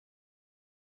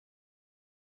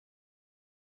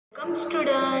Welcome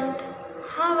student,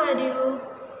 how are you?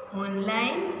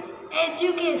 Online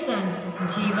education,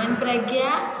 Jeevan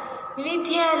Pragya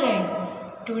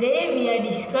Vidyalay. Today we are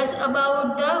discuss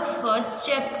about the first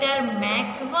chapter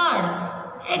Max word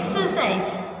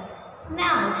exercise.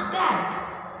 Now start.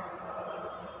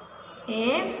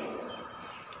 A.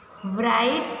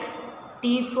 Write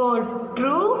T for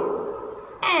true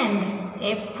and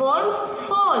F for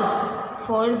false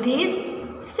for this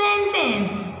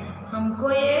sentence. हमको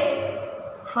ये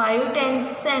 5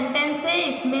 sentence है,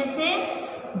 इसमें से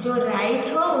जो right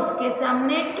हो उसके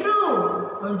सामने true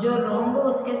और जो रॉन्ग हो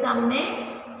उसके सामने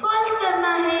फॉल्स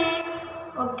करना है.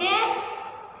 Okay,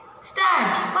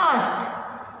 start. First,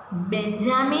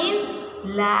 Benjamin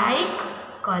like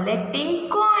collecting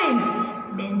coins.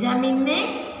 Benjamin ने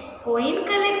कॉइन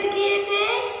कलेक्ट किए थे?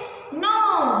 नो,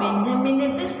 बेंजामिन ने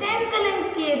तो स्टैम्प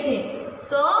कलेक्ट किए थे.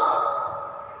 So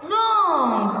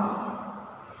wrong.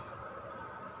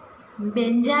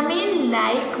 Benjamin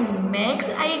liked Max's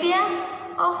idea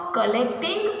of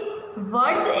collecting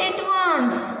words at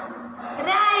once.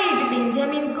 Right,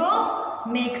 Benjamin को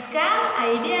Max का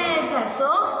आइडिया आया था, so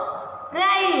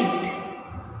right.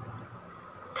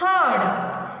 Third,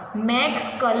 Max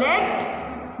collect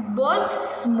both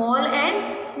small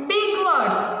and big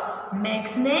words.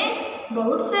 Max ने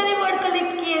बहुत सारे वर्ड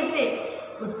कलेक्ट किए थे,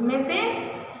 उसमें से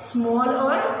स्मॉल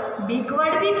और बिग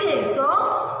वर्ड भी थे, so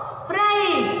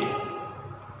right.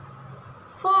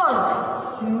 Fourth,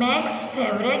 Max's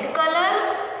favorite color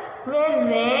were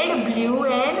red, blue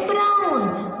and brown.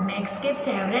 Max के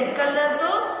favorite color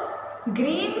तो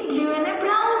green, blue and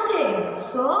brown थे,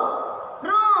 so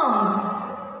wrong.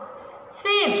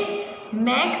 Fifth,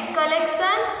 Max's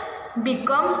collection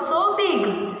became so big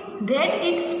that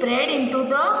it spread into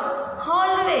the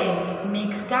hallway.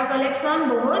 Max का collection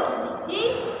बहुत ही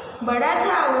बड़ा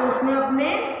था और उसने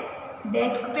अपने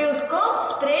डेस्क पे उसको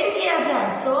स्प्रेड किया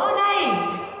था, सो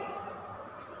right.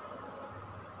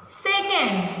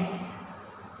 Second,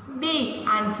 B,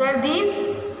 answer this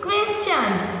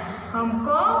question.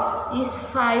 हमको इस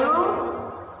 5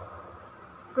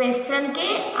 क्वेश्चन के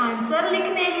आंसर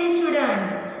लिखने हैं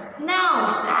student. Now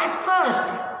start.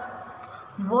 First,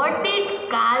 what did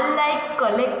Karl like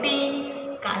collecting.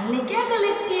 Karl ने क्या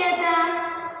कलेक्ट किया था?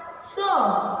 सो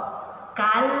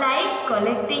Karl like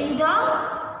collecting the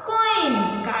coin.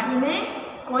 Karl ने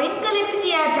कॉइन कलेक्ट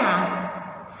किया था.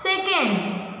 Second,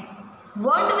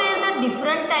 what were the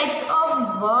different types of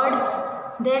words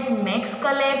that max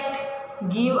collect.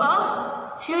 Give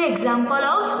a few example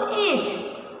of each.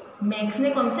 Max ने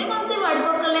कौन से वर्ड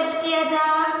को कलेक्ट किया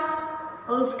था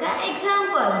और उसका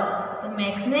एग्जाम्पल. तो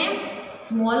मैक्स ने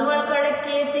स्मॉल वर्ड कलेक्ट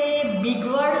किए थे, बिग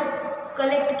वर्ड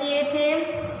कलेक्ट किए थे,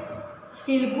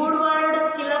 फील गुड वर्ड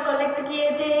कलेक्ट किए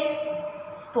थे,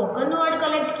 स्पोकन वर्ड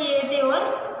कलेक्ट किए थे और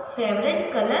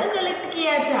फेवरेट कलर कलेक्ट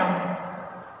किया था.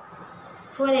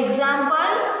 For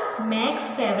example, max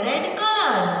favourite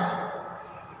colour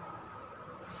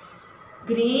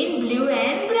green, blue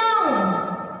and brown.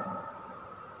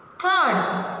 Third,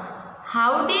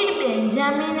 how did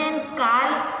Benjamin and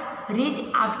Karl reach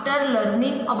after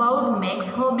learning about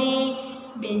max hobby.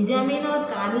 Benjamin और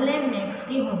Karl ने max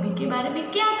की हॉबी के बारे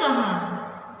में क्या कहा.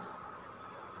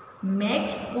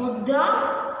 Max put the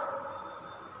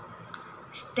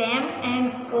stamp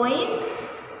and coin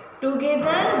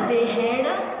together. They had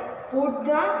put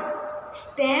the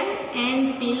stamp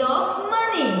and bill of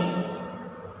money.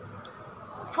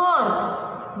 Fourth,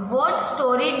 what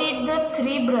story did the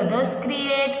 3 brothers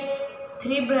create?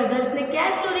 3 brothers ने क्या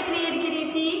स्टोरी क्रिएट करी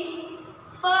थी?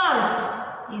 First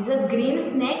is a green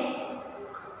snake,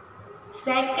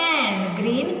 second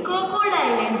green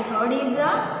crocodile and third is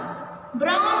a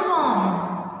brown worm.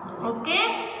 Okay.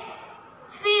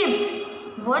 Fifth,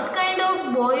 what kind of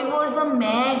boy was a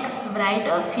Max? Write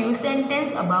a few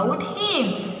sentences about him.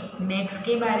 Max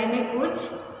के बारे में कुछ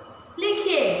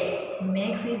लिखिए.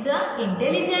 Max is a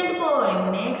intelligent boy.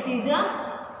 Max is a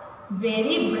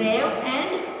very brave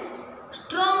and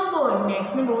strong boy.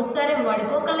 Max ने बहुत सारे word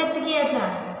को collect किया था,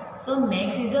 so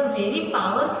Max is a very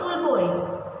powerful boy.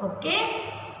 Okay.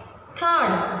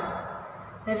 Third,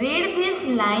 read this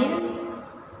line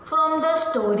from the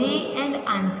story and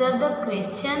answer the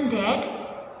question that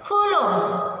follow.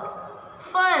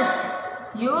 First,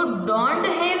 you don't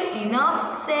have enough,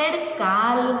 said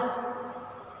Carl.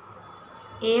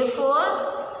 A for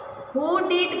who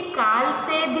did Carl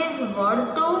say this word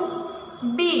to?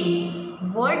 B,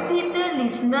 what did the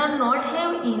listener not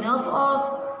have enough of?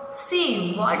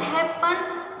 C, what happened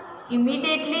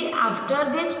immediately after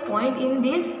this point in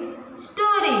this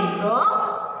story? So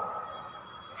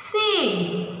C.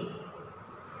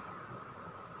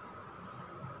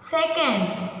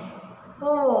 Second,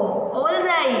 Oh, all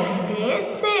right,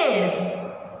 they said.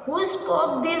 Who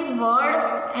spoke this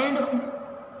word and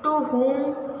to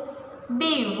whom?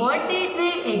 B. What did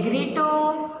they agree to?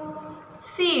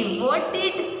 C. What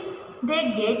did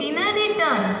they get in a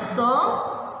return? So,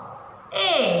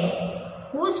 A.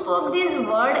 Who spoke this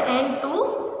word and to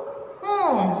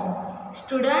whom?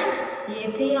 Student,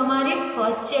 ये थी हमारी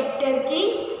first chapter की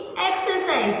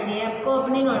exercise. ये आपको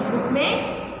अपनी notebook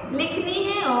में लिखनी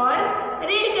है और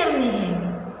रीड करनी है।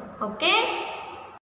 ओके।